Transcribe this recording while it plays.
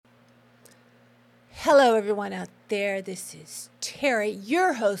Hello, everyone out there. This is Terry,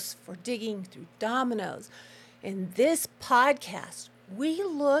 your host for Digging Through Dominoes. In this podcast, we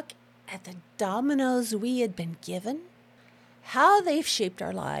look at the dominoes we had been given, how they've shaped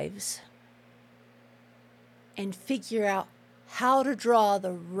our lives, and figure out how to draw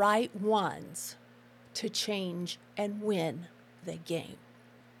the right ones to change and win the game.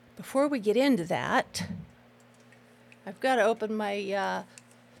 Before we get into that, I've got to open my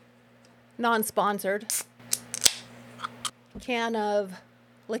non-sponsored can of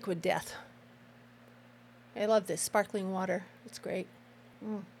Liquid Death. I love this sparkling water. It's great.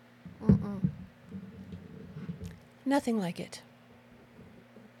 Nothing like it.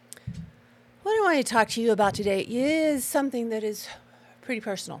 What I want to talk to you about today is something that is pretty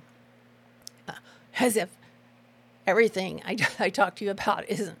personal. As if everything I talk to you about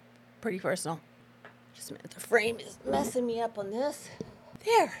isn't pretty personal. Just a minute, the frame is messing me up on this.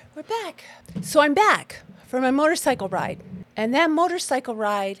 There, we're back. So I'm back from a motorcycle ride. And that motorcycle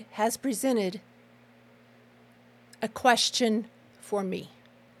ride has presented a question for me.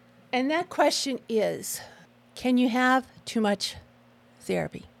 And that question is, can you have too much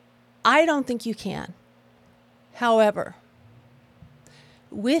therapy? I don't think you can. However,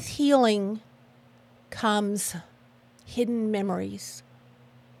 with healing comes hidden memories.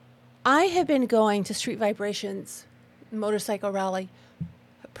 I have been going to Street Vibrations motorcycle rally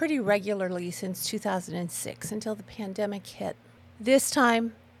pretty regularly since 2006 until the pandemic hit. This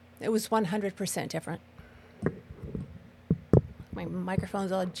time, it was 100% different. My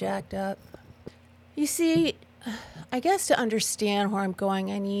microphone's all jacked up. You see, I guess to understand where I'm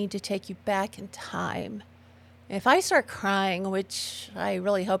going, I need to take you back in time. If I start crying, which I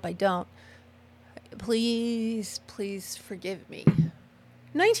really hope I don't, please forgive me.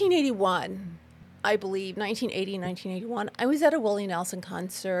 1981. I believe, 1980, 1981, I was at a Willie Nelson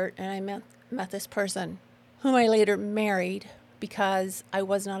concert and I met this person whom I later married because I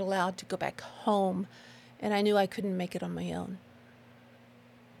was not allowed to go back home and I knew I couldn't make it on my own.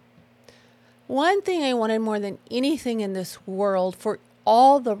 One thing I wanted more than anything in this world for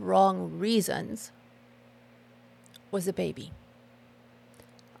all the wrong reasons was a baby.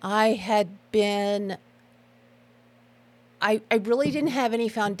 I really didn't have any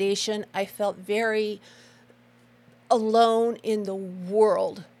foundation. I felt very alone in the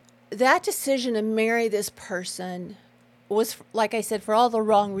world. That decision to marry this person was, like I said, for all the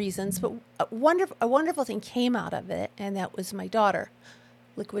wrong reasons, but a wonderful thing came out of it, and that was my daughter.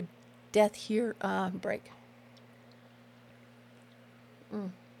 Liquid Death here, break.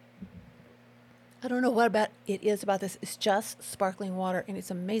 I don't know what about it is about this. It's just sparkling water, and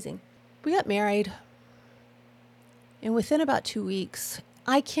it's amazing. We got married. And within about 2 weeks,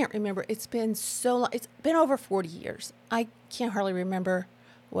 I can't remember. It's been so long. It's been over 40 years. I can't hardly remember,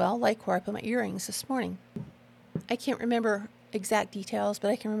 well, like where I put my earrings this morning. I can't remember exact details, but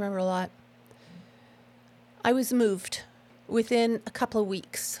I can remember a lot. I was moved within a couple of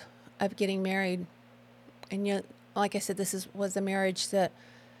weeks of getting married. And yet, like I said, was a marriage that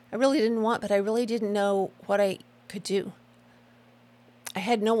I really didn't want, but I really didn't know what I could do. I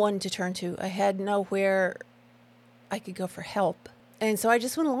had no one to turn to. I had nowhere I could go for help. And so I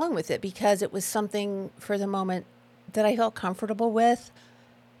just went along with it because it was something for the moment that I felt comfortable with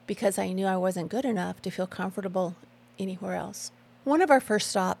because I knew I wasn't good enough to feel comfortable anywhere else. One of our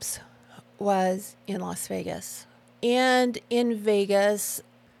first stops was in Las Vegas. And in Vegas,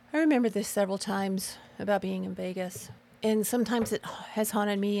 I remember this several times about being in Vegas. And sometimes it has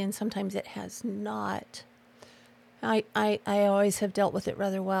haunted me and sometimes it has not. I always have dealt with it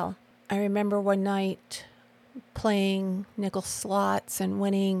rather well. I remember one night playing nickel slots and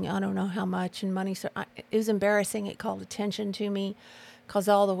winning I don't know how much in money. So it was embarrassing. It called attention to me, caused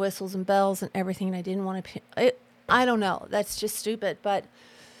all the whistles and bells and everything. And I didn't want to. I don't know. That's just stupid. But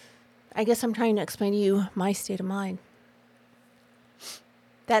I guess I'm trying to explain to you my state of mind.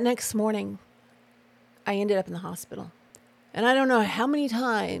 That next morning, I ended up in the hospital. And I don't know how many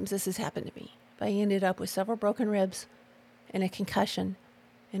times this has happened to me. But I ended up with several broken ribs and a concussion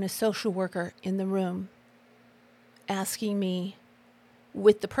and a social worker in the room asking me,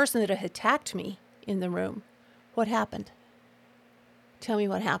 with the person that had attacked me in the room, what happened? Tell me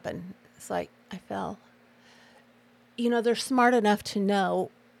what happened. It's like I fell. You know, they're smart enough to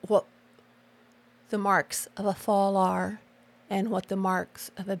know what the marks of a fall are and what the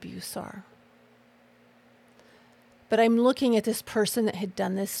marks of abuse are. But I'm looking at this person that had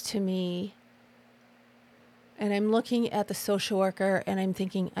done this to me, and I'm looking at the social worker, and I'm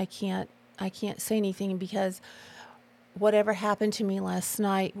thinking, I can't say anything because whatever happened to me last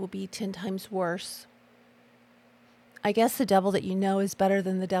night will be 10 times worse. I guess the devil that you know is better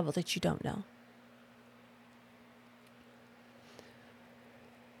than the devil that you don't know.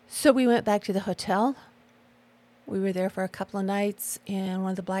 So we went back to the hotel. We were there for a couple of nights, and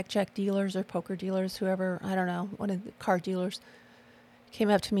one of the blackjack dealers or poker dealers, whoever, I don't know, one of the car dealers came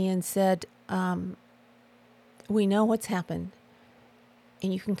up to me and said, we know what's happened,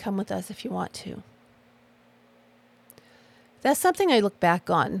 and you can come with us if you want to. That's something I look back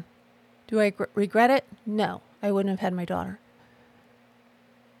on. Do I regret it? No, I wouldn't have had my daughter.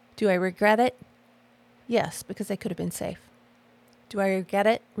 Do I regret it? Yes, because I could have been safe. Do I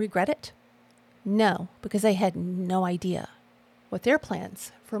regret it? No, because I had no idea what their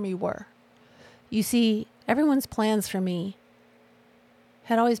plans for me were. You see, everyone's plans for me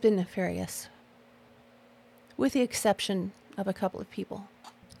had always been nefarious, with the exception of a couple of people.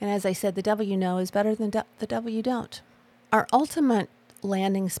 And as I said, the devil you know is better than the devil you don't. Our ultimate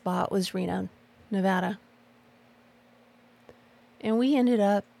landing spot was Reno, Nevada. And we ended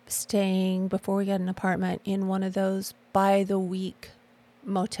up staying, before we got an apartment, in one of those by-the-week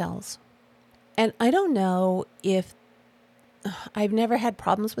motels. And I don't know if I've never had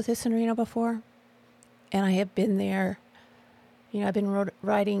problems with this in Reno before. And I have been there. You know, I've been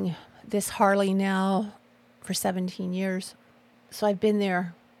riding this Harley now for 17 years. So I've been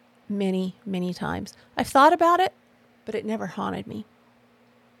there many, many times. I've thought about it, but it never haunted me.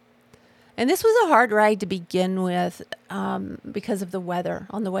 And this was a hard ride to begin with because of the weather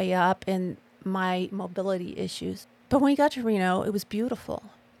on the way up and my mobility issues. But when we got to Reno, it was beautiful.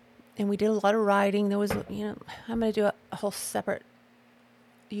 And we did a lot of riding. There was, I'm going to do a whole separate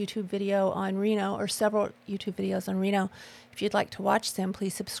YouTube video on Reno, or several YouTube videos on Reno. If you'd like to watch them,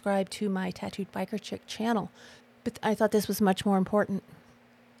 please subscribe to my Tattooed Biker Chick channel. But I thought this was much more important.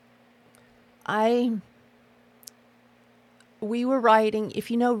 We were riding,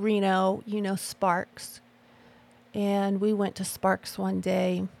 if you know Reno, you know Sparks. And we went to Sparks one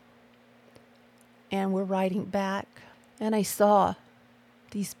day and we're riding back. And I saw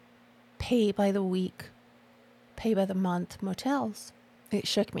these pay by the week, pay by the month motels. It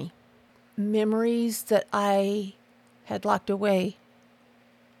shook me. Memories that I had locked away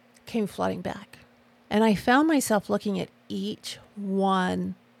came flooding back. And I found myself looking at each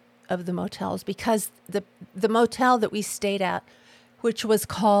one of the motels, because the motel that we stayed at, which was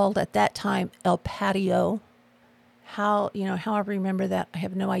called at that time El Patio, how I remember that, I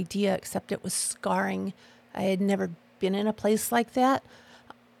have no idea, except it was scarring. I had never been in a place like that.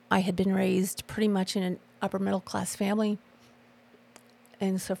 I had been raised pretty much in an upper middle class family.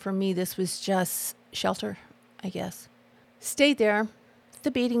 And so for me, this was just shelter, I guess. Stayed there.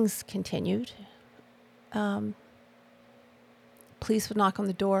 The beatings continued. Police would knock on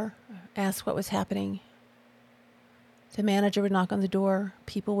the door, ask what was happening. The manager would knock on the door.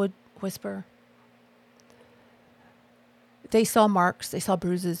 People would whisper. They saw marks. They saw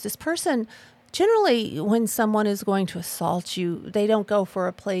bruises. This person, generally, when someone is going to assault you, they don't go for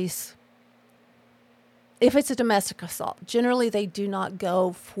a place. If it's a domestic assault, generally they do not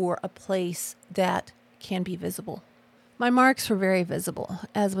go for a place that can be visible. My marks were very visible,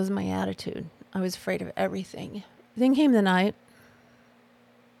 as was my attitude. I was afraid of everything. Then came the night.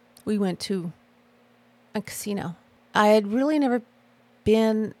 We went to a casino. I had really never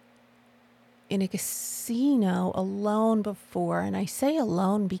been in a casino alone before. And I say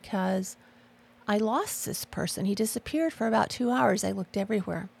alone because I lost this person. He disappeared for about 2 hours. I looked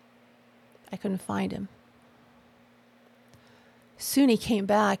everywhere. I couldn't find him. Soon he came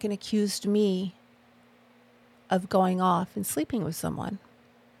back and accused me of going off and sleeping with someone.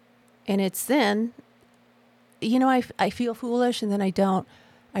 And it's then, I feel foolish and then I don't.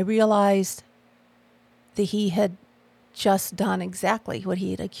 I realized that he had just done exactly what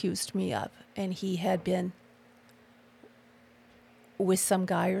he had accused me of. And he had been with some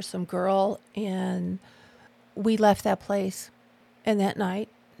guy or some girl, and we left that place. And that night,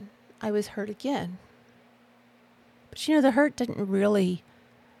 I was hurt again. But the hurt didn't really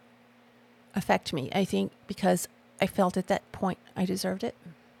affect me, I think, because I felt at that point I deserved it.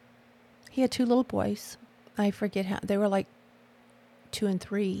 He had 2 little boys. I forget how, they were like 2 and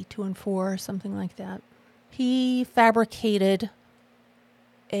 3, 2 and 4, something like that. He fabricated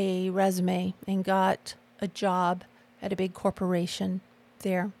a resume and got a job at a big corporation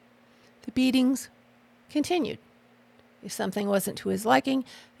there. The beatings continued. If something wasn't to his liking,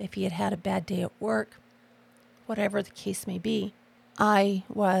 if he had had a bad day at work, whatever the case may be, I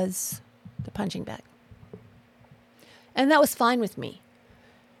was the punching bag. And that was fine with me,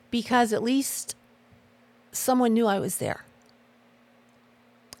 because at least someone knew I was there.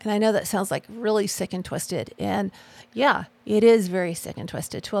 And I know that sounds like really sick and twisted. And yeah, it is very sick and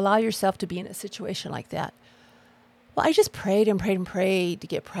twisted to allow yourself to be in a situation like that. Well, I just prayed and prayed and prayed to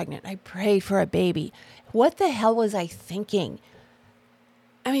get pregnant. I prayed for a baby. What the hell was I thinking?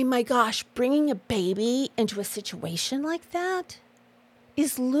 I mean, my gosh, bringing a baby into a situation like that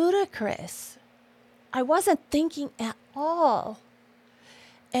is ludicrous. I wasn't thinking at all.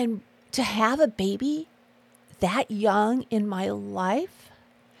 And to have a baby that young in my life,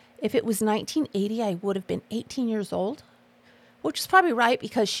 if it was 1980, I would have been 18 years old, which is probably right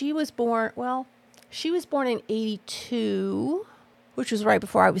because she was born in 82, which was right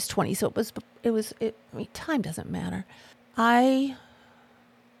before I was 20. So I mean, time doesn't matter. I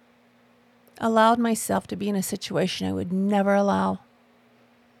allowed myself to be in a situation I would never allow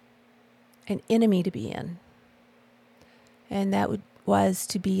an enemy to be in. And that was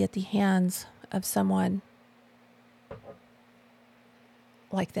to be at the hands of someone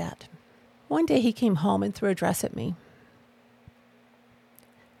like that. One day he came home and threw a dress at me.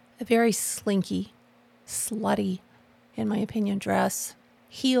 A very slinky, slutty, in my opinion, dress.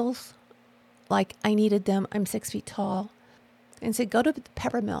 Heels, like I needed them. I'm 6 feet tall. And said, go to the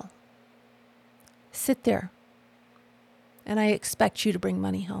pepper mill. Sit there. And I expect you to bring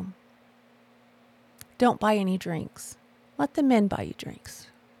money home. Don't buy any drinks. Let the men buy you drinks.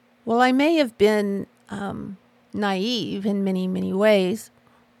 Well, I may have been naive in many, many ways,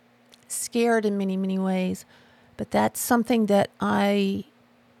 scared in many, many ways, but that's something that I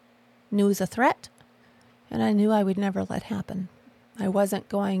knew was a threat, and I knew I would never let happen. I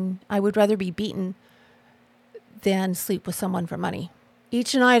would rather be beaten than sleep with someone for money.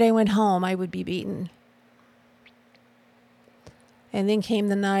 Each night I went home, I would be beaten. And then came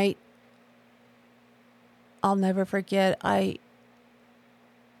the night I'll never forget.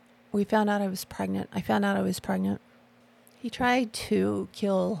 We found out I was pregnant. I found out I was pregnant. He tried to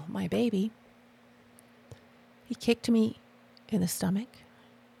kill my baby. He kicked me in the stomach.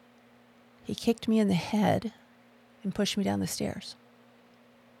 He kicked me in the head and pushed me down the stairs.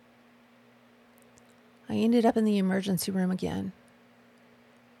 I ended up in the emergency room again.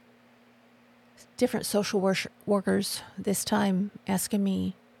 Different social workers this time asking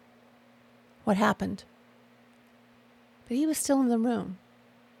me what happened. But he was still in the room.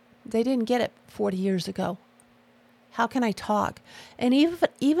 They didn't get it 40 years ago. How can I talk? And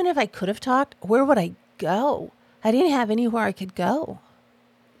even if I could have talked, where would I go? I didn't have anywhere I could go.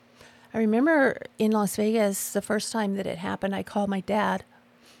 I remember in Las Vegas, the first time that it happened, I called my dad.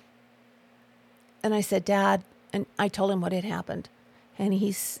 And I said, Dad, and I told him what had happened. And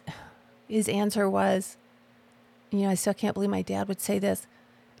his answer was, I still can't believe my dad would say this.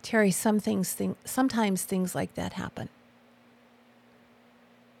 Terry, sometimes things like that happen.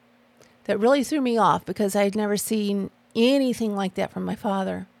 That really threw me off because I had never seen anything like that from my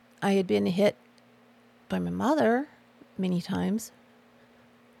father. I had been hit by my mother many times.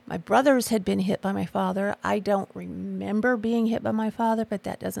 My brothers had been hit by my father. I don't remember being hit by my father, but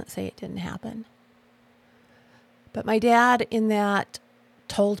that doesn't say it didn't happen. But my dad in that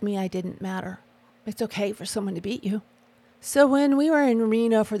told me I didn't matter. It's okay for someone to beat you. So when we were in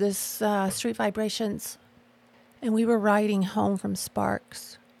Reno for this Street Vibrations, and we were riding home from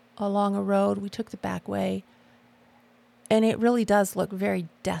Sparks along a road, we took the back way, and it really does look very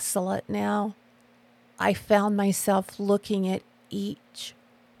desolate now. I found myself looking at each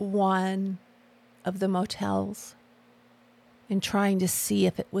one of the motels and trying to see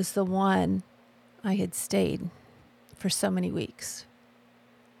if it was the one I had stayed for so many weeks.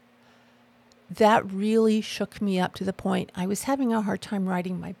 That really shook me up to the point I was having a hard time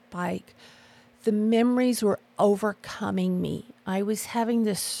riding my bike. The memories were overcoming me. I was having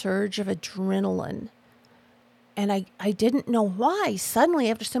this surge of adrenaline. And I didn't know why. Suddenly,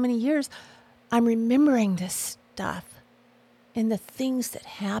 after so many years, I'm remembering this stuff and the things that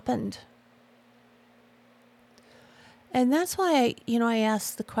happened. And that's why, I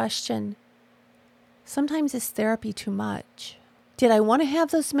asked the question, sometimes is therapy too much? Did I want to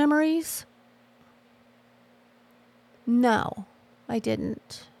have those memories? No, I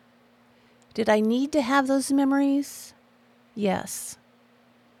didn't. Did I need to have those memories? Yes,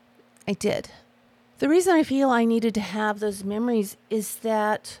 I did. The reason I feel I needed to have those memories is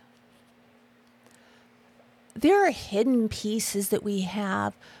that there are hidden pieces that we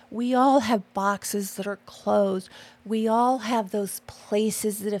have. We all have boxes that are closed. We all have those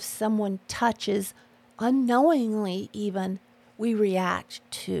places that if someone touches, unknowingly even, we react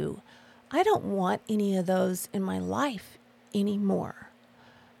to. I don't want any of those in my life anymore.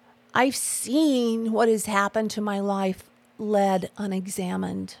 I've seen what has happened to my life led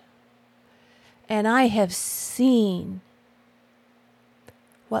unexamined. And I have seen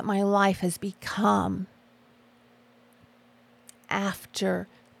what my life has become after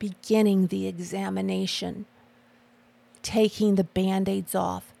beginning the examination, taking the Band-Aids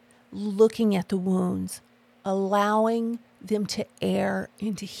off, looking at the wounds, allowing them to air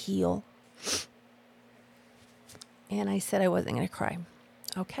and to heal. And I said I wasn't going to cry.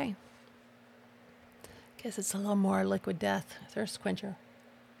 Okay. Guess it's a little more liquid death, thirst quencher.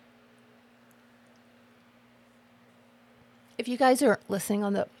 If you guys are listening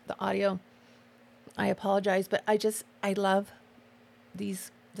on the audio, I apologize, but I love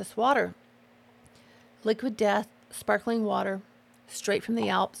this water. Liquid death, sparkling water, straight from the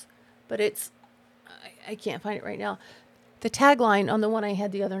Alps, but I can't find it right now. The tagline on the one I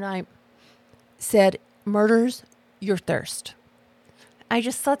had the other night said, "Murders your thirst." I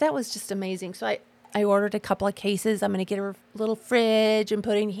just thought that was just amazing. So I ordered a couple of cases. I'm going to get a little fridge and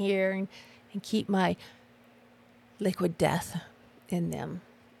put in here and keep my liquid death in them.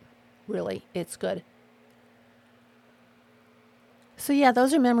 Really, it's good. So yeah,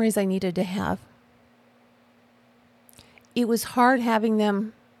 those are memories I needed to have. It was hard having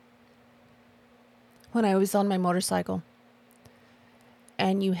them when I was on my motorcycle.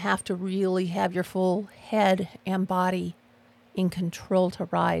 And you have to really have your full head and body in control to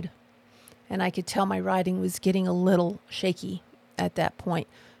ride. And I could tell my riding was getting a little shaky at that point.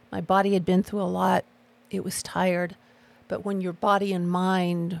 My body had been through a lot. It was tired. But when your body and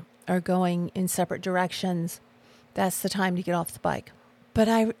mind are going in separate directions, that's the time to get off the bike. But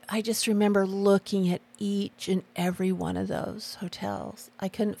I just remember looking at each and every one of those hotels. I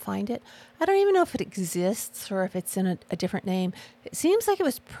couldn't find it. I don't even know if it exists or if it's in a different name. It seems like it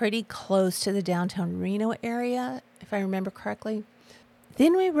was pretty close to the downtown Reno area, if I remember correctly.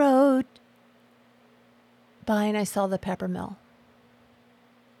 Then we rode by and I saw the pepper mill.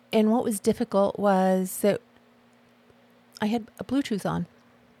 And what was difficult was that I had a Bluetooth on.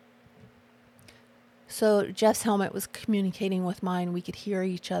 So Jeff's helmet was communicating with mine. We could hear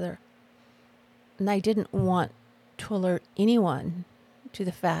each other. And I didn't want to alert anyone to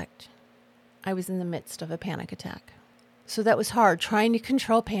the fact I was in the midst of a panic attack. So that was hard, trying to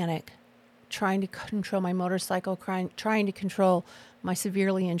control panic, trying to control my motorcycle, trying to control my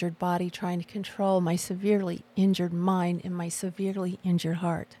severely injured body, trying to control my severely injured mind and my severely injured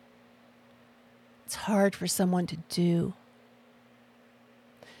heart. It's hard for someone to do.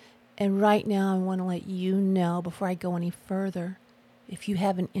 And right now, I want to let you know, before I go any further, if you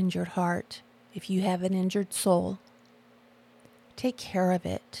have an injured heart, if you have an injured soul, take care of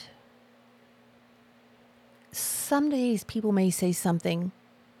it. Some days people may say something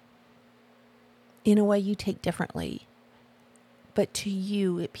in a way you take differently, but to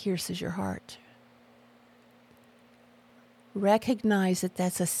you, it pierces your heart. Recognize that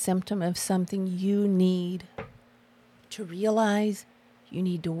that's a symptom of something you need to realize, you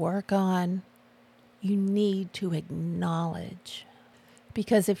need to work on, you need to acknowledge.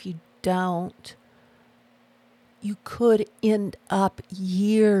 Because if you don't, you could end up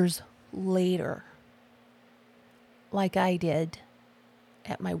years later, like I did,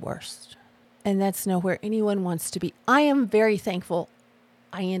 at my worst. And that's nowhere anyone wants to be. I am very thankful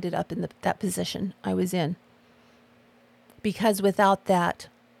I ended up in that position I was in. Because without that,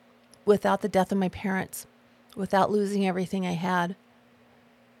 without the death of my parents, without losing everything I had,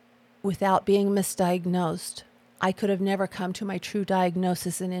 without being misdiagnosed, I could have never come to my true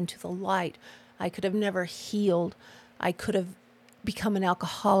diagnosis and into the light. I could have never healed. I could have become an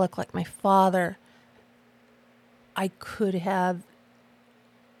alcoholic like my father. I could have,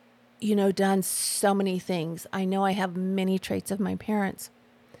 done so many things. I know I have many traits of my parents.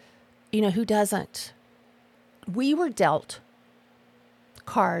 Who doesn't? We were dealt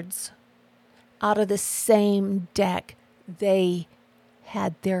cards out of the same deck they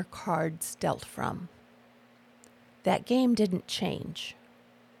had their cards dealt from. That game didn't change.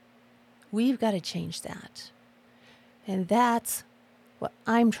 We've got to change that. And that's what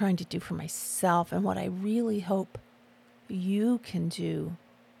I'm trying to do for myself and what I really hope you can do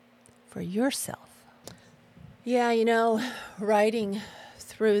for yourself. Yeah, riding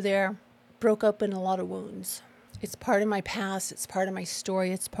through there broke open a lot of wounds. It's part of my past. It's part of my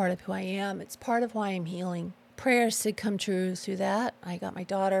story. It's part of who I am. It's part of why I'm healing. Prayers did come true through that. I got my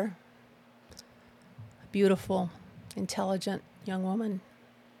daughter, a beautiful, intelligent young woman.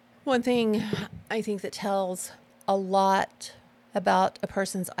 One thing I think that tells a lot about a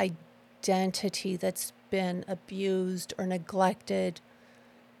person's identity that's been abused or neglected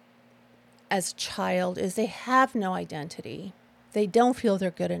as a child is they have no identity. They don't feel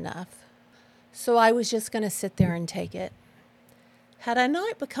they're good enough. So I was just going to sit there and take it. Had I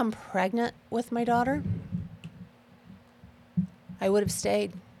not become pregnant with my daughter, I would have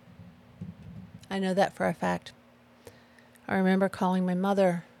stayed. I know that for a fact. I remember calling my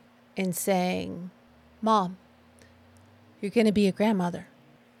mother and saying, "Mom, you're going to be a grandmother."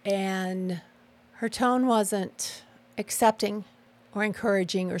 And her tone wasn't accepting or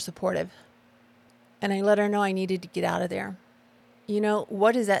encouraging or supportive. And I let her know I needed to get out of there. You know,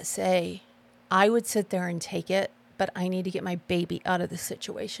 what does that say? I would sit there and take it, but I need to get my baby out of the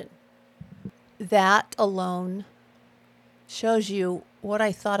situation. That alone shows you what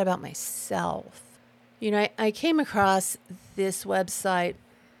I thought about myself. You know, I came across this website,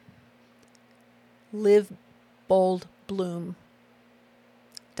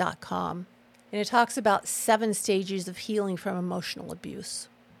 liveboldbloom.com, and it talks about 7 stages of healing from emotional abuse.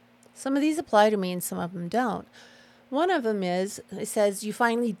 Some of these apply to me and some of them don't. One of them is, it says, you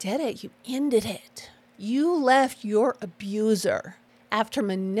finally did it. You ended it. You left your abuser after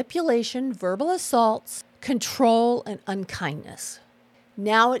manipulation, verbal assaults, control, and unkindness.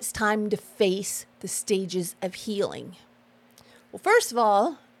 Now it's time to face the stages of healing. Well, first of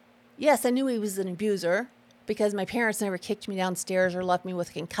all, yes, I knew he was an abuser because my parents never kicked me downstairs or left me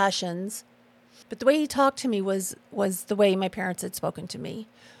with concussions. But the way he talked to me was the way my parents had spoken to me.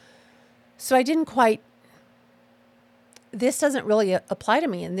 So I didn't quite, this doesn't really apply to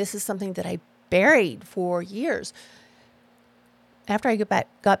me. And this is something that I buried for years. After I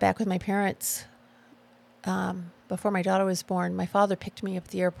got back with my parents, before my daughter was born, my father picked me up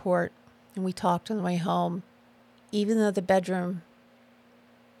at the airport and we talked on the way home. Even though the bedroom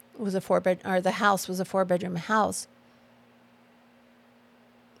was the house was a 4-bedroom house,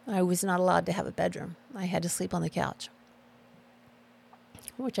 I was not allowed to have a bedroom. I had to sleep on the couch,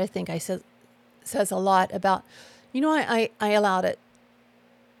 which I think says a lot about, you know, I allowed it.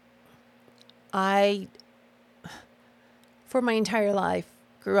 I, for my entire life,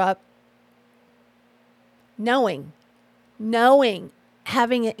 grew up knowing,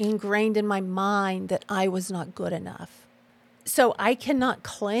 having it ingrained in my mind that I was not good enough. So I cannot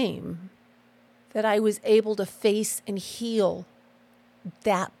claim that I was able to face and heal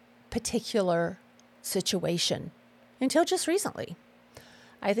that particular situation until just recently.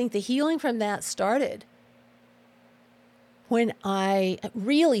 I think the healing from that started when I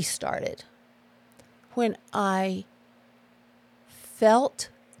felt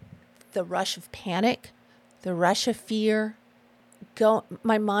the rush of panic, the rush of fear.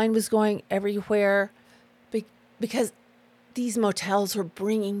 My mind was going everywhere because these motels were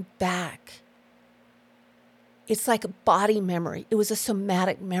bringing back. It's like a body memory. It was a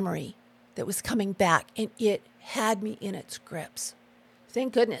somatic memory that was coming back, and it had me in its grips.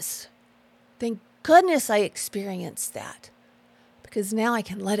 Thank goodness. Thank goodness I experienced that, because now I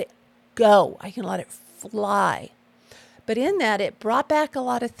can let it go. I can let it fly. But in that, it brought back a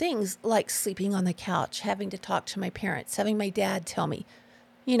lot of things like sleeping on the couch, having to talk to my parents, having my dad tell me,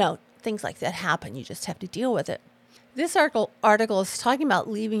 you know, things like that happen. You just have to deal with it. This article is talking about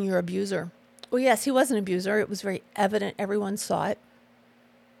leaving your abuser. Well, yes, he was an abuser. It was very evident. Everyone saw it.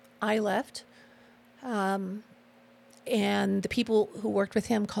 I left. And the people who worked with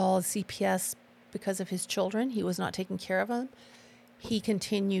him called CPS because of his children. He was not taking care of them. He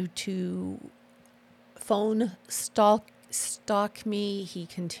continued to phone stalk me. He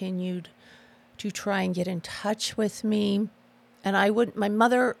continued to try and get in touch with me. And my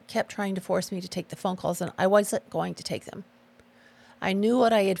mother kept trying to force me to take the phone calls, and I wasn't going to take them. I knew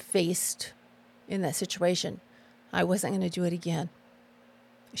what I had faced in that situation. I wasn't going to do it again.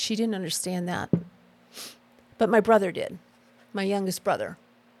 She didn't understand that. But my brother did, my youngest brother.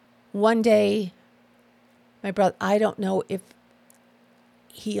 One day, my brother, I don't know if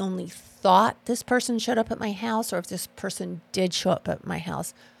he only thought this person showed up at my house or if this person did show up at my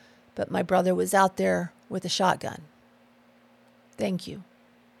house, but my brother was out there with a shotgun. Thank you.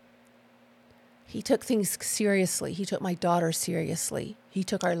 He took things seriously. He took my daughter seriously. He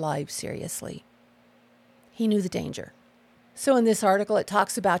took our lives seriously. He knew the danger. So in this article, it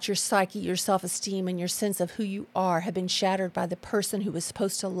talks about your psyche, your self-esteem, and your sense of who you are have been shattered by the person who was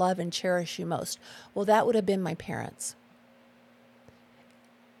supposed to love and cherish you most. Well, that would have been my parents.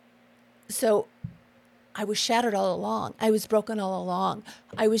 So I was shattered all along. I was broken all along.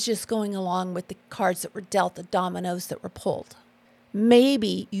 I was just going along with the cards that were dealt, the dominoes that were pulled.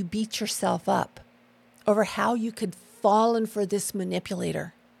 Maybe you beat yourself up over how you could fall for this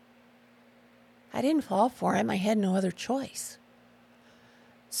manipulator. I didn't fall for him. I had no other choice.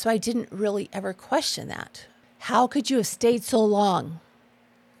 So I didn't really ever question that. How could you have stayed so long?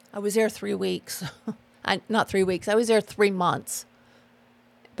 I was there 3 weeks. Not 3 weeks. I was there 3 months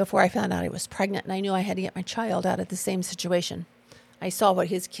before I found out I was pregnant, and I knew I had to get my child out of the same situation. I saw what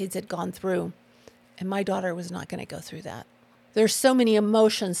his kids had gone through, and my daughter was not going to go through that. There's so many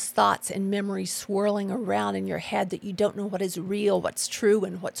emotions, thoughts, and memories swirling around in your head that you don't know what is real, what's true,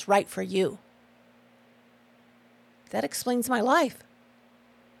 and what's right for you. That explains my life.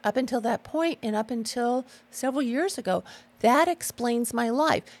 up until that point and up until several years ago. That explains my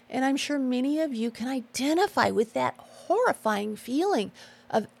life. And I'm sure many of you can identify with that horrifying feeling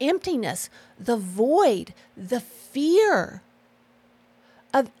of emptiness, the void, the fear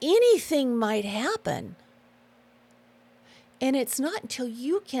of anything might happen. And it's not until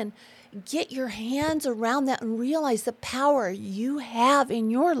you can get your hands around that and realize the power you have in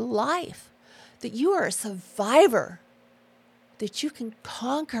your life, that you are a survivor, that you can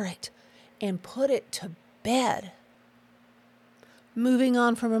conquer it and put it to bed. Moving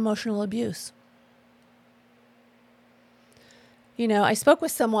on from emotional abuse. You know, I spoke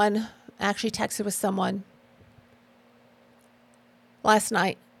with someone, actually texted with someone last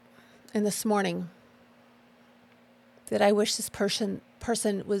night and this morning that I wish this person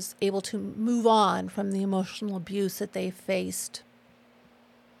was able to move on from the emotional abuse that they faced.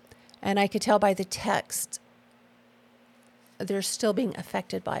 And I could tell by the text they're still being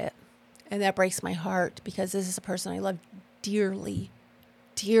affected by it. And that breaks my heart because this is a person I love dearly,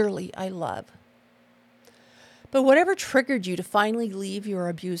 dearly I love. But whatever triggered you to finally leave your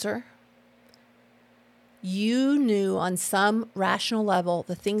abuser, you knew on some rational level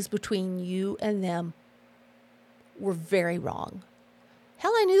the things between you and them were very wrong.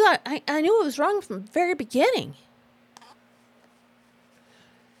 Hell, I knew that. I knew it was wrong from the very beginning.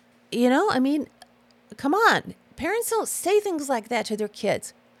 You know, I mean, come on. Parents don't say things like that to their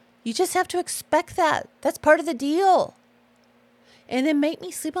kids. You just have to expect that. That's part of the deal. And then make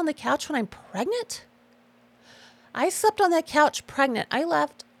me sleep on the couch when I'm pregnant? I slept on that couch pregnant. I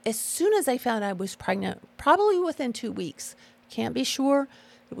left as soon as I found I was pregnant, probably within 2 weeks. Can't be sure.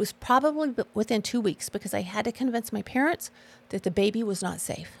 It was probably within 2 weeks because I had to convince my parents that the baby was not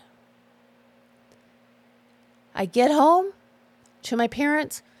safe. I get home to my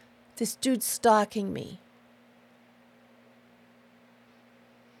parents. This dude's stalking me.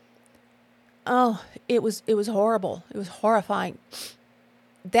 Oh, it was horrible. It was horrifying.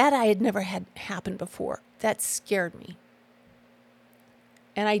 That I had never had happen before. That scared me.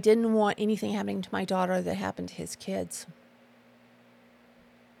 And I didn't want anything happening to my daughter that happened to his kids.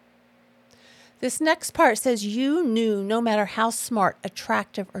 This next part says you knew no matter how smart,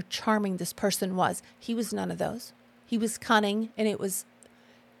 attractive, or charming this person was. He was none of those. He was cunning, and it was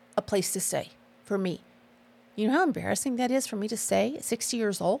a place to stay for me. You know how embarrassing that is for me to say at 60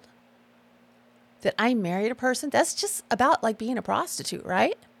 years old? That I married a person? That's just about like being a prostitute,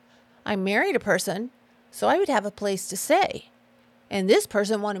 right? I married a person, so I would have a place to stay. And this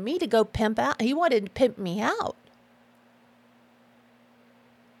person wanted me to go pimp out. He wanted to pimp me out.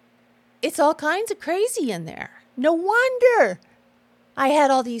 It's all kinds of crazy in there. No wonder I had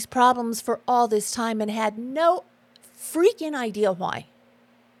all these problems for all this time and had no freaking idea why.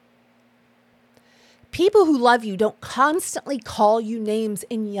 People who love you don't constantly call you names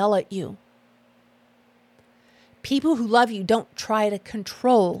and yell at you. People who love you don't try to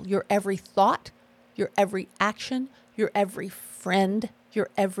control your every thought, your every action, your every friend, your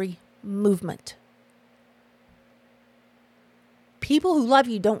every movement. People who love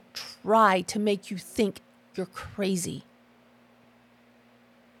you don't try to make you think you're crazy.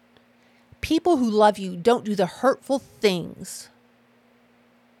 People who love you don't do the hurtful things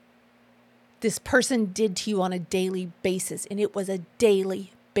this person did to you on a daily basis, and it was a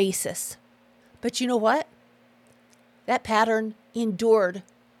daily basis. But you know what? That pattern endured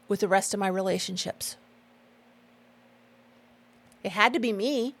with the rest of my relationships. It had to be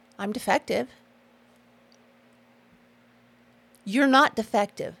me. I'm defective. You're not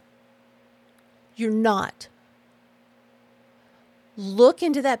defective. You're not. Look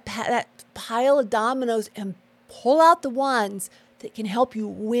into that pile of dominoes and pull out the ones that can help you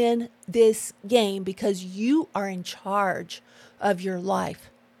win this game because you are in charge of your life.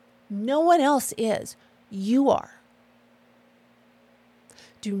 No one else is. You are.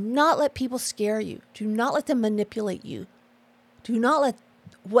 Do not let people scare you. Do not let them manipulate you. Do not let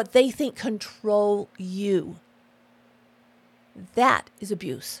what they think control you. That is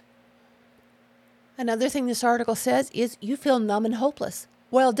abuse. Another thing this article says is you feel numb and hopeless.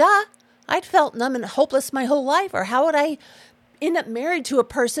 Well, duh. I'd felt numb and hopeless my whole life, or how would I end up married to a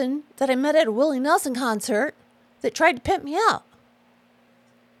person that I met at a Willie Nelson concert that tried to pimp me out?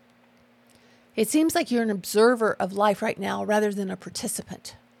 It seems like you're an observer of life right now rather than a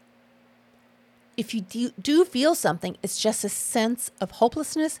participant. If you do feel something, it's just a sense of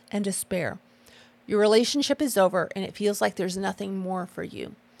hopelessness and despair. Your relationship is over and it feels like there's nothing more for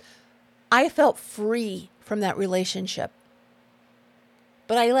you. I felt free from that relationship.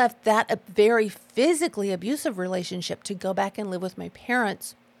 But I left that a very physically abusive relationship to go back and live with my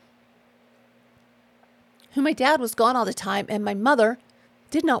parents, who my dad was gone all the time, and my mother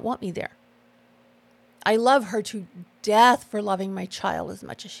did not want me there. I love her to death for loving my child as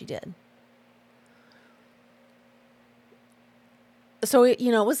much as she did. So, it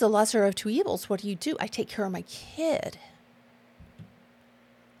was the lesser of two evils. What do? I take care of my kid.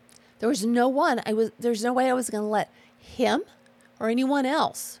 There's no way I was going to let him or anyone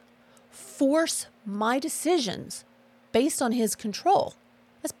else force my decisions based on his control.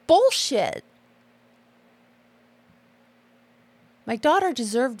 That's bullshit. My daughter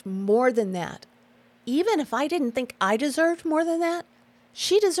deserved more than that. Even if I didn't think I deserved more than that,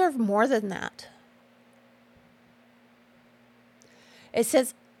 she deserved more than that. It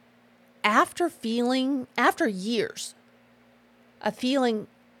says, after years of feeling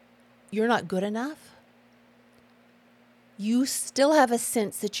you're not good enough, you still have a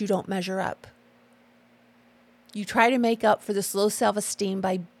sense that you don't measure up. You try to make up for this low self-esteem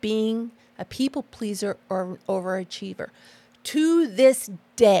by being a people pleaser or an overachiever. To this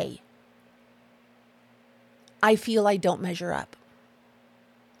day, I feel I don't measure up.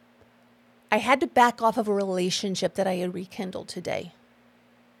 I had to back off of a relationship that I had rekindled today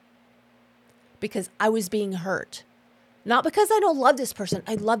because I was being hurt. Not because I don't love this person.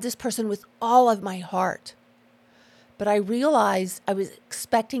 I love this person with all of my heart. But I realized I was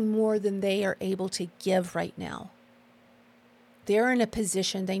expecting more than they are able to give right now. They're in a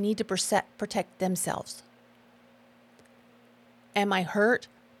position they need to protect themselves. Am I hurt?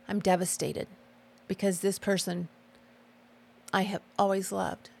 I'm devastated because this person I have always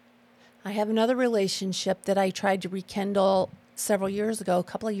loved. I have another relationship that I tried to rekindle several years ago, a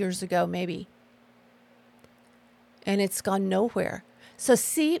couple of years ago maybe. And it's gone nowhere. So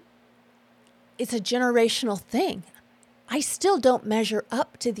see, it's a generational thing. I still don't measure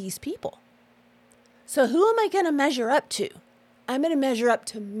up to these people. So who am I going to measure up to? I'm going to measure up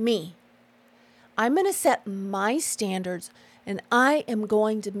to me. I'm going to set my standards and I am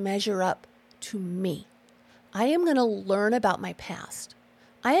going to measure up to me. I am going to learn about my past.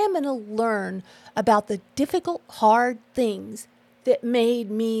 I am going to learn about the difficult, hard things that made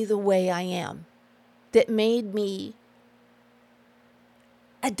me the way I am, that made me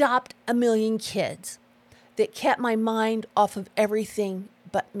adopt a million kids, that kept my mind off of everything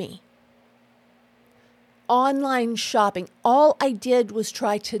but me. Online shopping, all I did was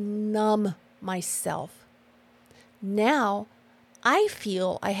try to numb myself. Now, I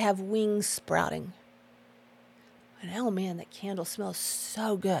feel I have wings sprouting. And oh man, that candle smells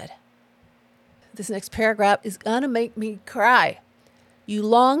so good. This next paragraph is going to make me cry. You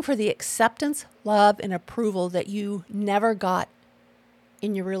long for the acceptance, love, and approval that you never got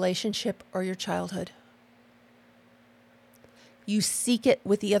in your relationship or your childhood. You seek it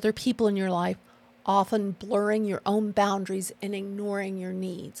with the other people in your life, often blurring your own boundaries and ignoring your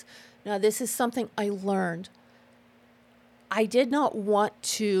needs. Now, this is something I learned. I did not want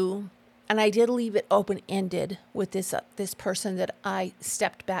to, and I did leave it open-ended with this person that I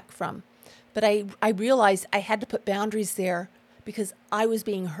stepped back from. But I realized I had to put boundaries there because I was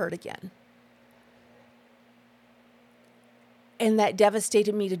being hurt again. And that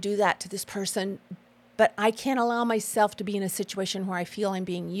devastated me to do that to this person. But I can't allow myself to be in a situation where I feel I'm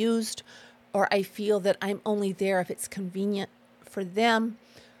being used or I feel that I'm only there if it's convenient for them.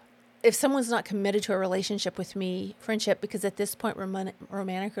 If someone's not committed to a relationship with me, friendship, because at this point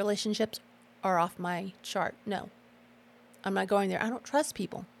romantic relationships are off my chart. No, I'm not going there. I don't trust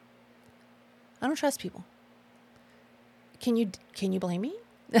people. Can you blame me?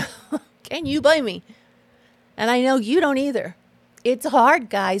 Can you blame me? And I know you don't either. It's hard,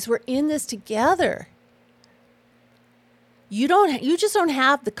 guys. We're in this together. You just don't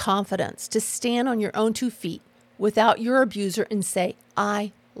have the confidence to stand on your own 2 feet without your abuser and say,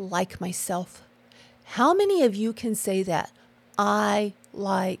 I like myself. How many of you can say that? I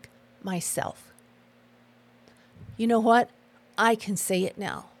like myself. You know what? I can say it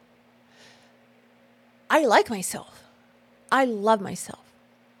now. I like myself. I love myself.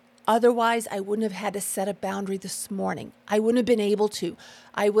 Otherwise, I wouldn't have had to set a boundary this morning. I wouldn't have been able to.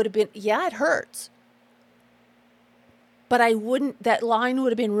 I would have been, it hurts. But that line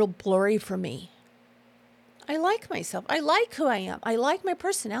would have been real blurry for me. I like myself. I like who I am. I like my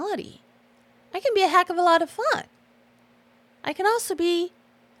personality. I can be a heck of a lot of fun. I can also be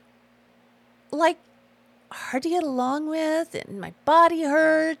hard to get along with, and my body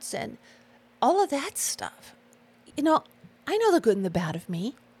hurts and all of that stuff. I know the good and the bad of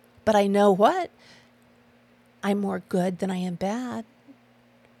me, but I know what? I'm more good than I am bad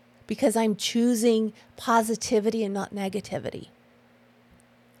because I'm choosing positivity and not negativity.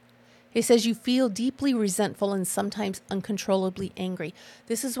 He says you feel deeply resentful and sometimes uncontrollably angry.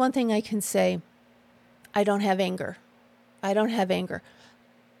 This is one thing I can say. I don't have anger.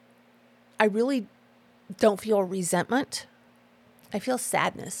 I really don't feel resentment. I feel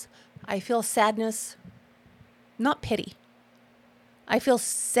sadness. I feel sadness, not pity. I feel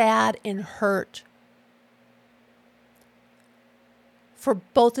sad and hurt for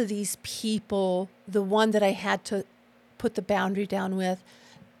both of these people, the one that I had to put the boundary down with,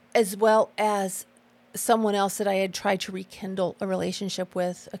 as well as someone else that I had tried to rekindle a relationship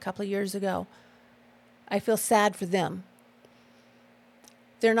with a couple of years ago. I feel sad for them.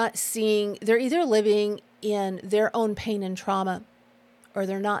 They're either living in their own pain and trauma, or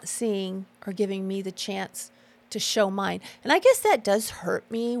they're not seeing or giving me the chance to show mine. And I guess that does hurt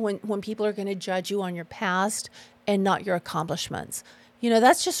me when people are going to judge you on your past and not your accomplishments.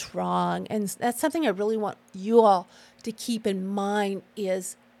 That's just wrong. And that's something I really want you all to keep in mind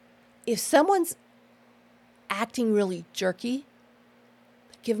is if someone's acting really jerky,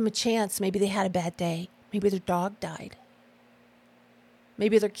 give them a chance. Maybe they had a bad day. Maybe their dog died.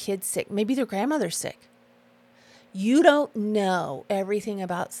 Maybe their kid's sick. Maybe their grandmother's sick. You don't know everything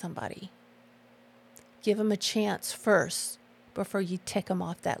about somebody. Give them a chance first before you tick them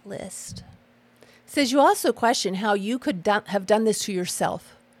off that list. It says you also question how you could have done this to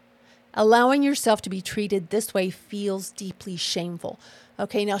yourself. Allowing yourself to be treated this way feels deeply shameful.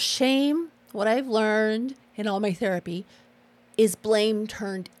 Okay, now shame, what I've learned in all my therapy, is blame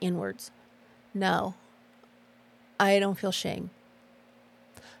turned inwards. No, I don't feel shame.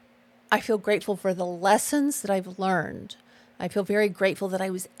 I feel grateful for the lessons that I've learned. I feel very grateful that I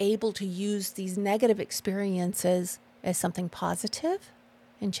was able to use these negative experiences as something positive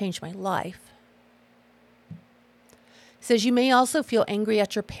and change my life. It says you may also feel angry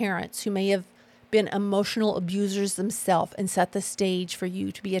at your parents who may have been emotional abusers themselves and set the stage for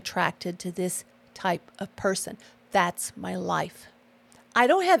you to be attracted to this type of person. That's my life. I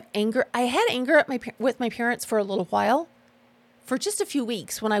don't have anger. I had anger with my parents for a little while. For just a few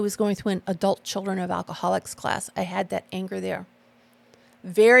weeks when I was going through an adult children of alcoholics class, I had that anger there.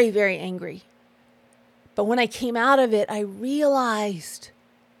 Very, very angry. But when I came out of it, I realized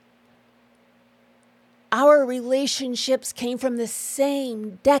our relationships came from the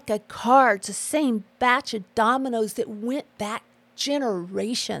same deck of cards, the same batch of dominoes that went back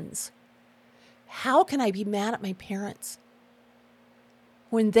generations. How can I be mad at my parents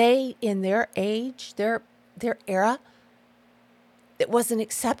when they, in their age, their era, it wasn't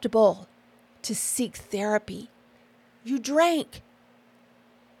acceptable to seek therapy? You drank.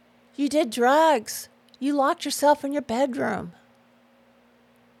 You did drugs. You locked yourself in your bedroom.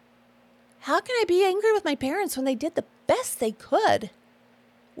 How can I be angry with my parents when they did the best they could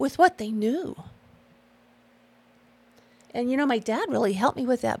with what they knew? And my dad really helped me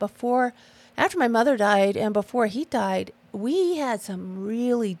with that after my mother died and before he died. We had some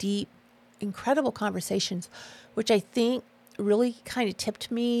really deep, incredible conversations, which I think really kind of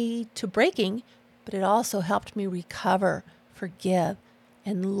tipped me to breaking, but it also helped me recover, forgive,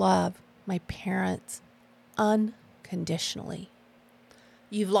 and love my parents unconditionally.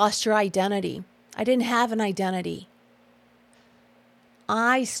 You've lost your identity. I didn't have an identity.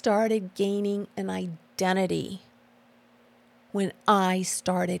 I started gaining an identity when I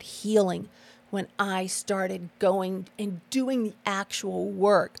started healing, when I started going and doing the actual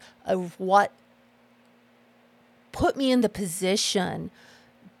work of what put me in the position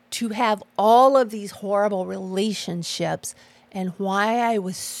to have all of these horrible relationships and why I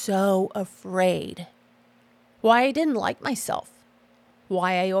was so afraid, why I didn't like myself,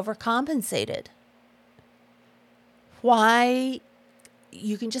 why I overcompensated, why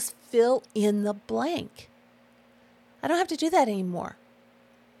you can just fill in the blank. I don't have to do that anymore.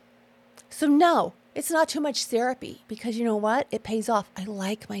 So no, it's not too much therapy because you know what? It pays off. I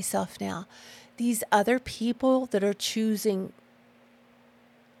like myself now. These other people that are choosing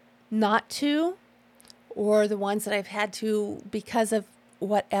not to, or the ones that I've had to, because of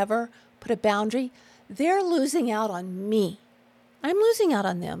whatever, put a boundary, they're losing out on me. I'm losing out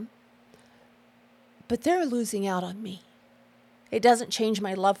on them, but they're losing out on me. It doesn't change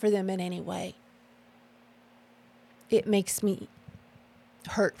my love for them in any way. It makes me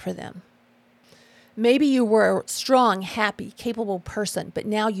hurt for them. Maybe you were a strong, happy, capable person, but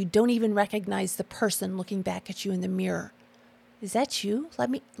now you don't even recognize the person looking back at you in the mirror. Is that you? Let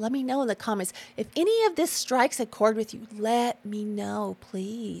me know in the comments. If any of this strikes a chord with you, let me know,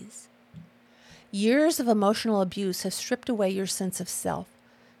 please. Years of emotional abuse have stripped away your sense of self.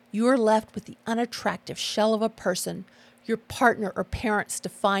 You are left with the unattractive shell of a person your partner or parents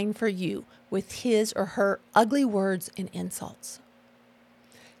define for you with his or her ugly words and insults.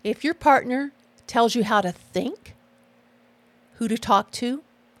 If your partner tells you how to think, who to talk to,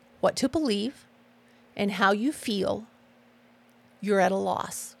 what to believe, and how you feel, you're at a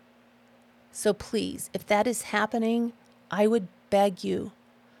loss. So please, if that is happening, I would beg you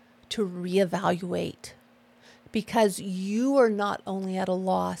to reevaluate, because you are not only at a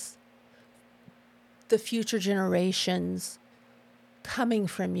loss, the future generations coming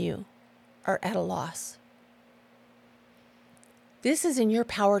from you are at a loss. This is in your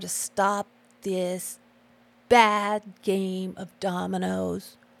power to stop this bad game of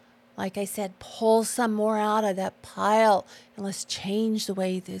dominoes. Like I said, pull some more out of that pile and let's change the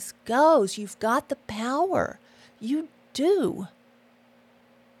way this goes. You've got the power. You do.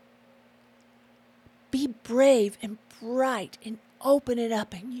 Be brave and bright and open it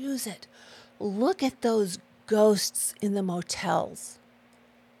up and use it. Look at those ghosts in the motels.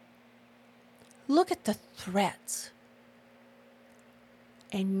 Look at the threats.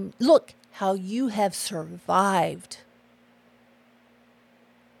 And look how you have survived.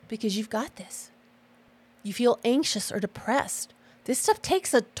 Because you've got this. You feel anxious or depressed. This stuff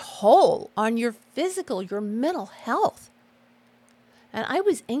takes a toll on your physical, your mental health. And I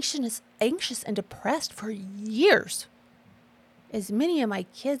was anxious and depressed for years. As many of my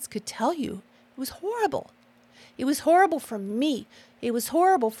kids could tell you, it was horrible. It was horrible for me. It was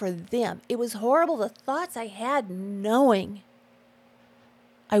horrible for them. It was horrible, the thoughts I had, knowing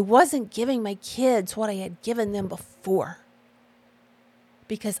I wasn't giving my kids what I had given them before,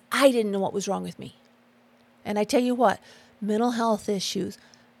 because I didn't know what was wrong with me. And I tell you what, mental health issues,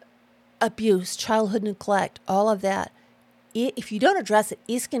 abuse, childhood neglect, all of that, if you don't address it,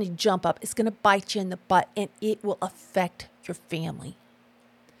 it's going to jump up. It's going to bite you in the butt, and it will affect your family.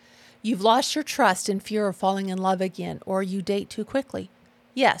 You've lost your trust and fear of falling in love again, or you date too quickly.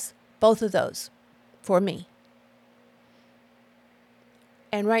 Yes, both of those for me.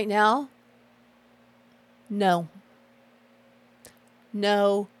 And right now, no.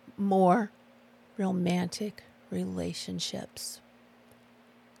 No more romantic relationships.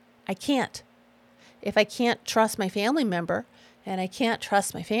 I can't. If I can't trust my family member, and I can't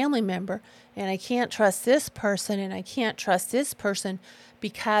trust my family member, and I can't trust this person, and I can't trust this person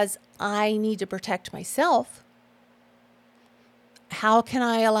because I need to protect myself, how can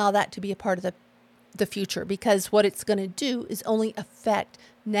I allow that to be a part of the future? Because what it's going to do is only affect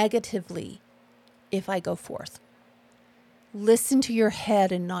negatively if I go forth. Listen to your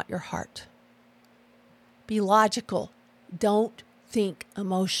head and not your heart. Be logical. Don't think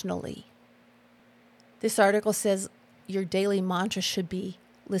emotionally. This article says your daily mantra should be,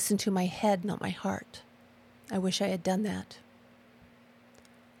 listen to my head, not my heart. I wish I had done that.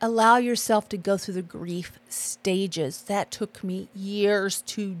 Allow yourself to go through the grief stages. That took me years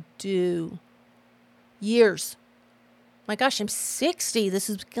to do. Years. My gosh, I'm 60. This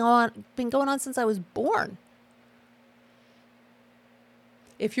has been going on since I was born.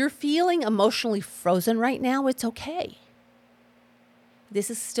 If you're feeling emotionally frozen right now, it's okay. This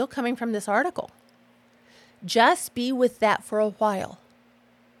is still coming from this article. Just be with that for a while.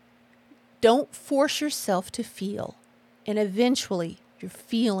 Don't force yourself to feel, and eventually your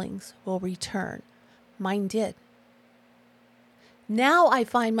feelings will return. Mine did. Now I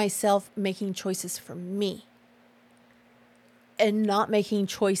find myself making choices for me and not making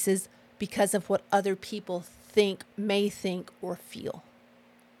choices because of what other people may think, or feel.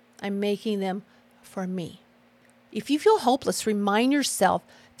 I'm making them for me. If you feel hopeless, remind yourself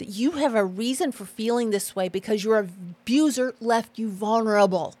that you have a reason for feeling this way because your abuser left you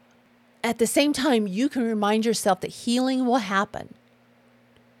vulnerable. At the same time, you can remind yourself that healing will happen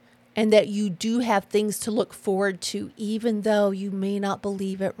and that you do have things to look forward to, even though you may not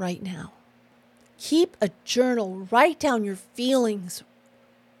believe it right now. Keep a journal. Write down your feelings,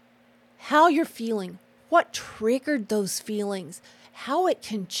 how you're feeling, what triggered those feelings, how it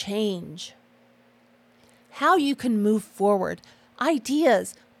can change, how you can move forward,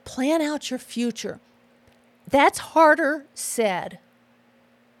 ideas, plan out your future. That's harder said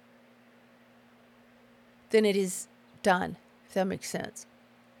than it is done, if that makes sense.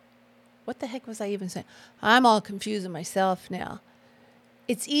 What the heck was I even saying? I'm all confusing myself now.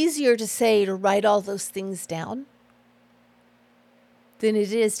 It's easier to write all those things down than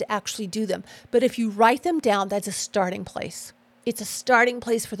it is to actually do them. But if you write them down, that's a starting place. It's a starting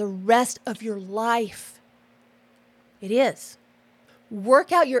place for the rest of your life. It is.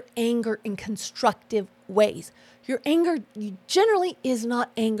 Work out your anger in constructive ways. Your anger generally is not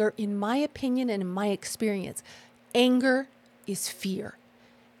anger, in my opinion and in my experience. Anger is fear.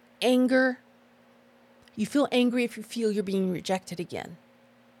 Anger, you feel angry if you feel you're being rejected again.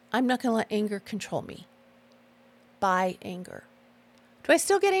 I'm not going to let anger control me. By anger. Do I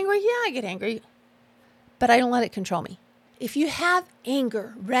still get angry? Yeah, I get angry. But I don't let it control me. If you have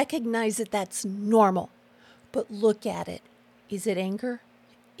anger, recognize that that's normal. But look at it. Is it anger?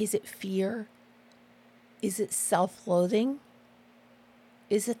 Is it fear? Is it self-loathing?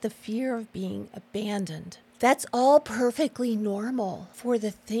 Is it the fear of being abandoned? That's all perfectly normal for the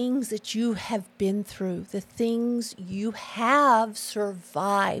things that you have been through, the things you have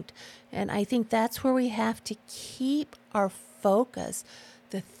survived. And I think that's where we have to keep our focus,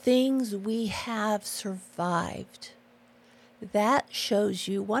 the things we have survived. That shows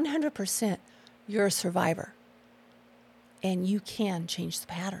you 100% you're a survivor and you can change the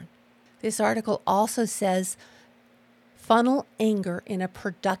pattern. This article also says, funnel anger in a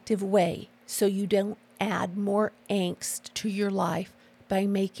productive way so you don't add more angst to your life by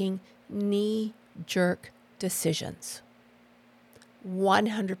making knee-jerk decisions.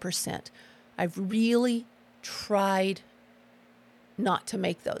 100%. I've really tried not to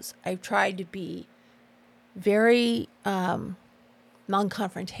make those. I've tried to be very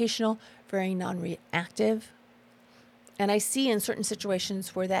non-confrontational, very non-reactive. And I see in certain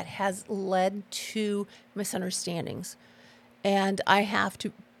situations where that has led to misunderstandings. And I have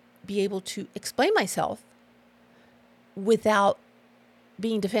to be able to explain myself without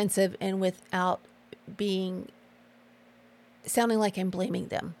being defensive and without sounding like I'm blaming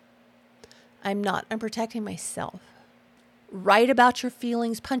them. I'm not. I'm protecting myself. Write about your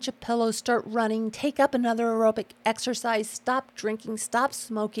feelings, punch a pillow, start running, take up another aerobic exercise, stop drinking, stop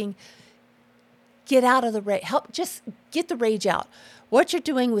smoking, get out of the rage. Just get the rage out. What you're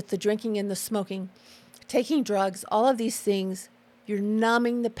doing with the drinking and the smoking, taking drugs, all of these things, you're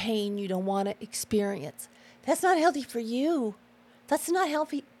numbing the pain you don't want to experience. That's not healthy for you. That's not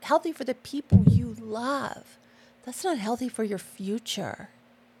healthy for the people you love. That's not healthy for your future.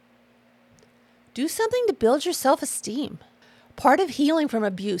 Do something to build your self-esteem. Part of healing from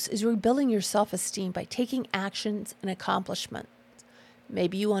abuse is rebuilding your self-esteem by taking actions and accomplishments.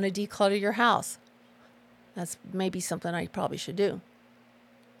 Maybe you want to declutter your house. That's maybe something I probably should do.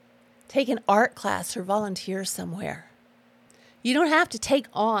 Take an art class or volunteer somewhere. You don't have to take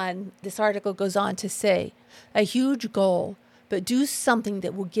on, this article goes on to say, a huge goal, but do something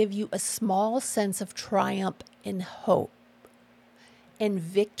that will give you a small sense of triumph and hope and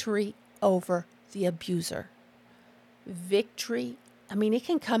victory over the abuser. Victory, it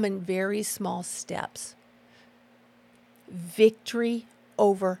can come in very small steps. Victory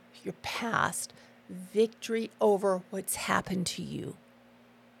over your past, victory over what's happened to you.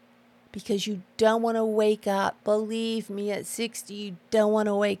 Because you don't want to wake up, believe me, at 60, you don't want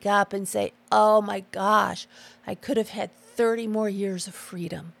to wake up and say, oh my gosh, I could have had 30 more years of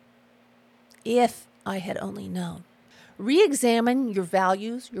freedom if I had only known. Re-examine your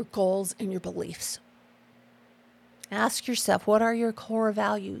values, your goals, and your beliefs. Ask yourself, what are your core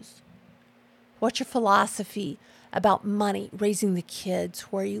values? What's your philosophy about money, raising the kids,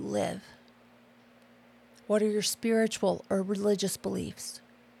 where you live? What are your spiritual or religious beliefs?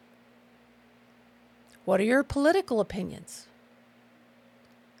 What are your political opinions?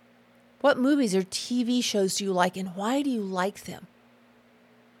 What movies or TV shows do you like, and why do you like them?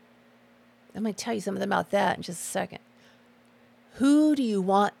 I'm going to tell you some of them about that in just a second. Who do you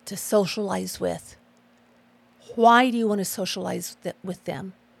want to socialize with? Why do you want to socialize with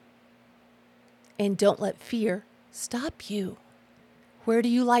them? And don't let fear stop you. Where do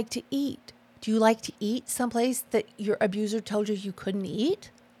you like to eat? Do you like to eat someplace that your abuser told you couldn't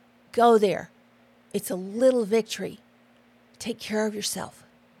eat? Go there. It's a little victory. Take care of yourself.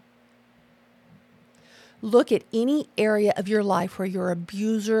 Look at any area of your life where your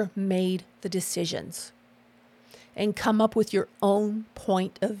abuser made the decisions and come up with your own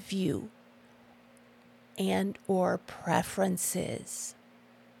point of view and or preferences.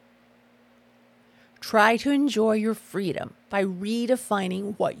 Try to enjoy your freedom by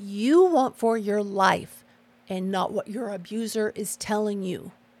redefining what you want for your life and not what your abuser is telling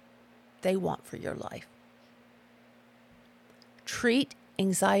you they want for your life. Treat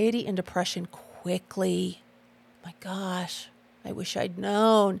anxiety and depression quickly. My gosh, I wish I'd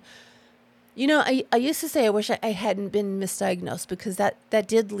known. I used to say I wish I hadn't been misdiagnosed because that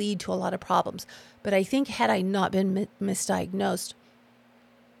did lead to a lot of problems. But I think had I not been misdiagnosed,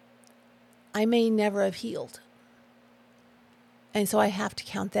 I may never have healed. And so I have to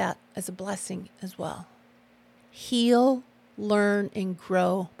count that as a blessing as well. Heal, learn, and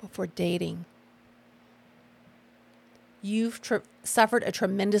grow before dating. You've suffered a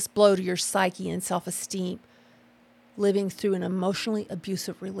tremendous blow to your psyche and self-esteem living through an emotionally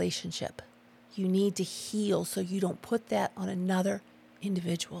abusive relationship. You need to heal so you don't put that on another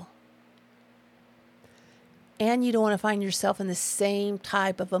individual. And you don't want to find yourself in the same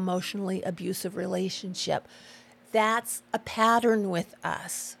type of emotionally abusive relationship. That's a pattern with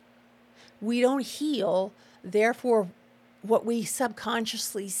us. We don't heal, therefore what we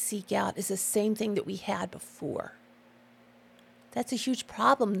subconsciously seek out is the same thing that we had before. That's a huge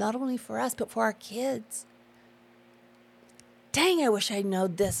problem, not only for us, but for our kids. Dang, I wish I'd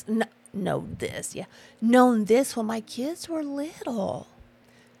known this. Known this when my kids were little.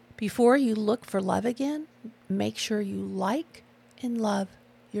 Before you look for love again, make sure you like and love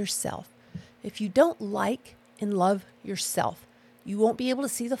yourself. If you don't like and love yourself, you won't be able to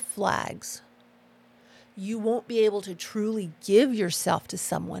see the flags. You won't be able to truly give yourself to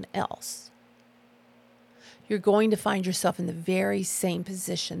someone else. You're going to find yourself in the very same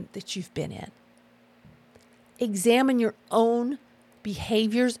position that you've been in. Examine your own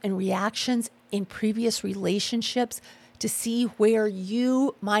behaviors and reactions in previous relationships to see where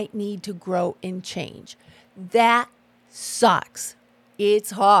you might need to grow and change. That sucks.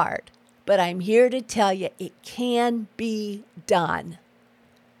 It's hard, but I'm here to tell you it can be done.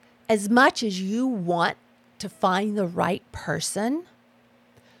 As much as you want to find the right person,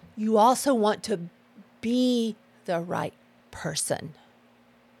 you also want to be the right person.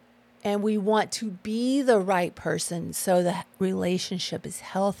 And we want to be the right person so the relationship is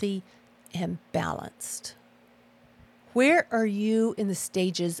healthy and balanced. Where are you in the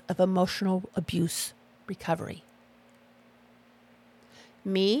stages of emotional abuse recovery?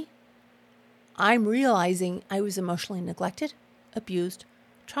 Me, I'm realizing I was emotionally neglected, abused,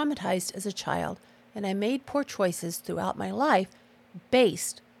 traumatized as a child, and I made poor choices throughout my life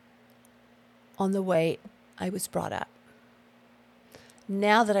based on the way I was brought up.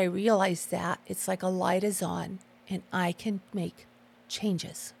 Now that I realize that, it's like a light is on and I can make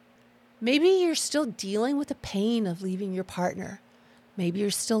changes. Maybe you're still dealing with the pain of leaving your partner. Maybe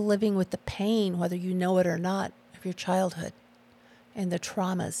you're still living with the pain, whether you know it or not, of your childhood and the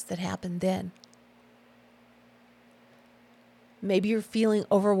traumas that happened then. Maybe you're feeling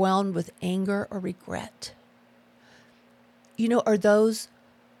overwhelmed with anger or regret. Are those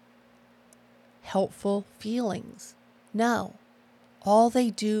helpful feelings? No. All they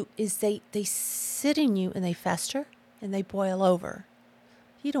do is they sit in you and they fester and they boil over.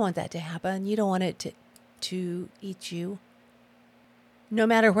 You don't want that to happen. You don't want it to eat you. No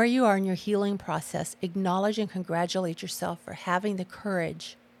matter where you are in your healing process, acknowledge and congratulate yourself for having the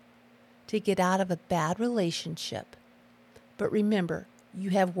courage to get out of a bad relationship. But remember, you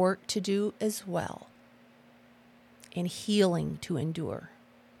have work to do as well and healing to endure.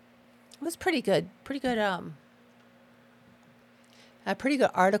 It was pretty good. A pretty good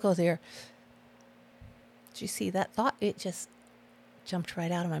article there. Did you see that thought? It just jumped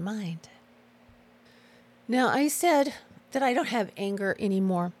right out of my mind. Now, I said that I don't have anger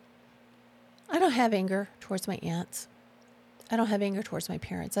anymore. I don't have anger towards my aunts. I don't have anger towards my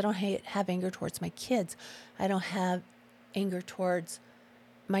parents. I don't have anger towards my kids. I don't have anger towards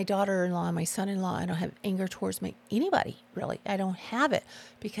my daughter-in-law, my son-in-law. I don't have anger towards anybody, really. I don't have it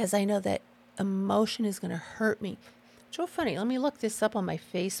because I know that emotion is going to hurt me. It's so funny. Let me look this up on my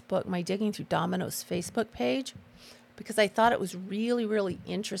Facebook, my Digging Through Dominoes Facebook page, because I thought it was really, really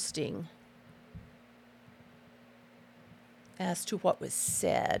interesting as to what was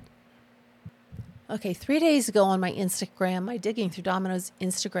said. Okay, 3 days ago on my Instagram, my Digging Through Dominoes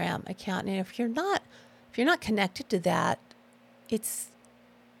Instagram account, and if you're not connected to that, it's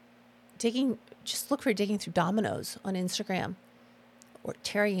just look for Digging Through Dominoes on Instagram or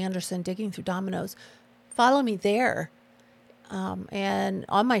Terry Anderson Digging Through Dominoes. Follow me there. And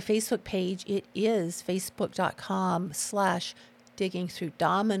on my Facebook page, it is facebook.com/Digging Through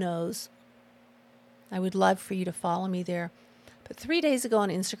Dominoes. I would love for you to follow me there. But 3 days ago on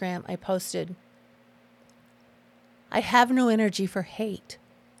Instagram, I posted, I have no energy for hate.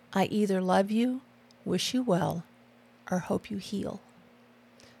 I either love you, wish you well, or hope you heal.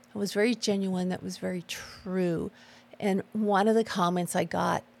 It was very genuine. That was very true. And one of the comments I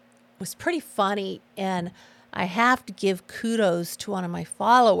got was pretty funny, and I have to give kudos to one of my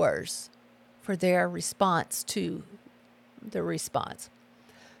followers for their response to the response.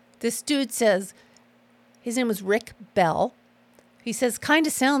 This dude says, his name was Rick Bell. He says, kind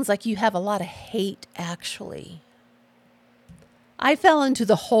of sounds like you have a lot of hate, actually. I fell into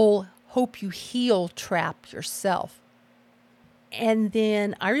the whole hope you heal trap yourself. And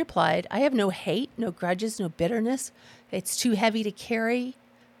then I replied, I have no hate, no grudges, no bitterness. It's too heavy to carry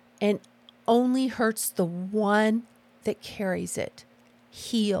and only hurts the one that carries it.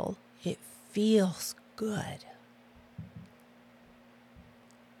 Heal. It feels good.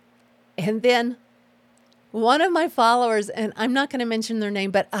 And then one of my followers, and I'm not going to mention their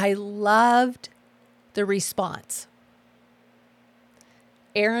name, but I loved the response.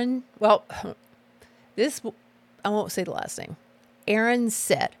 Aaron, I won't say the last name. Aaron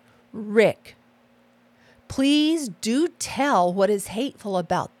said, Rick, Please do tell what is hateful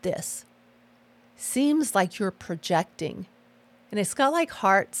about this. Seems like you're projecting. And it's got like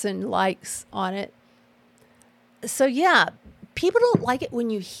hearts and likes on it. So yeah, people don't like it when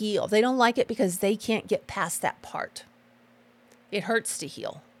you heal. They don't like it because they can't get past that part. It hurts to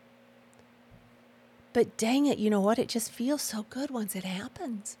heal. But dang it, you know what? It just feels so good once it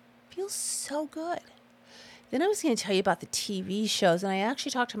happens. It feels so good. Then I was going to tell you about the TV shows, and I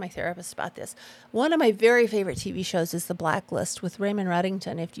actually talked to my therapist about this. One of my very favorite TV shows is The Blacklist with Raymond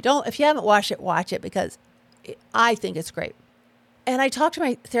Reddington. If you haven't watched it, watch it because I think it's great. And I talked to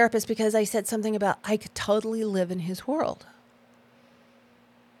my therapist because I said something about I could totally live in his world.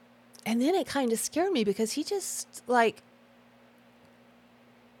 And then it kind of scared me because he just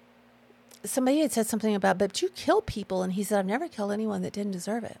somebody had said something about, but you kill people. And he said, I've never killed anyone that didn't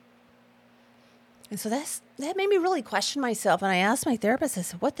deserve it. And so that made me really question myself. And I asked my therapist, I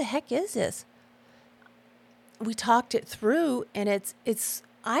said, what the heck is this? We talked it through, and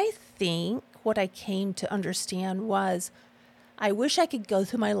I think what I came to understand was I wish I could go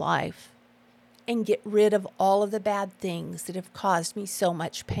through my life and get rid of all of the bad things that have caused me so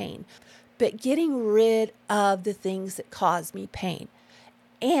much pain. But getting rid of the things that caused me pain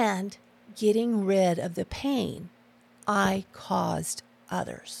and getting rid of the pain I caused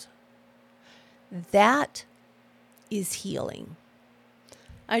others. That is healing.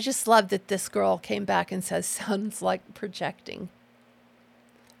 I just love that this girl came back and says, sounds like projecting.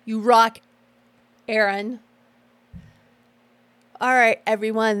 You rock, Erin. All right,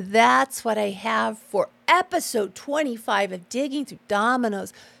 everyone, that's what I have for episode 25 of Digging Through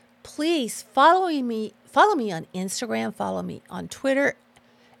Dominoes. Please follow me on Instagram, follow me on Twitter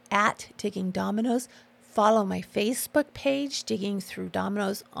at Digging Dominoes. Follow my Facebook page, Digging Through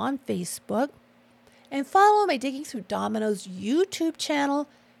Dominoes on Facebook. And follow my Digging Through Dominoes YouTube channel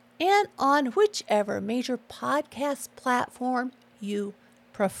and on whichever major podcast platform you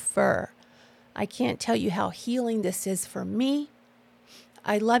prefer. I can't tell you how healing this is for me.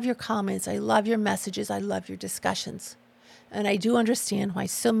 I love your comments. I love your messages. I love your discussions. And I do understand why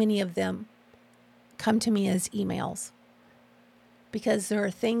so many of them come to me as emails. Because there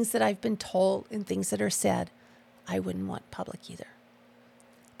are things that I've been told and things that are said I wouldn't want public either.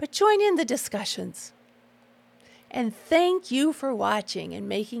 But join in the discussions. And thank you for watching and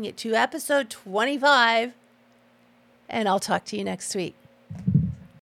making it to episode 25. And I'll talk to you next week.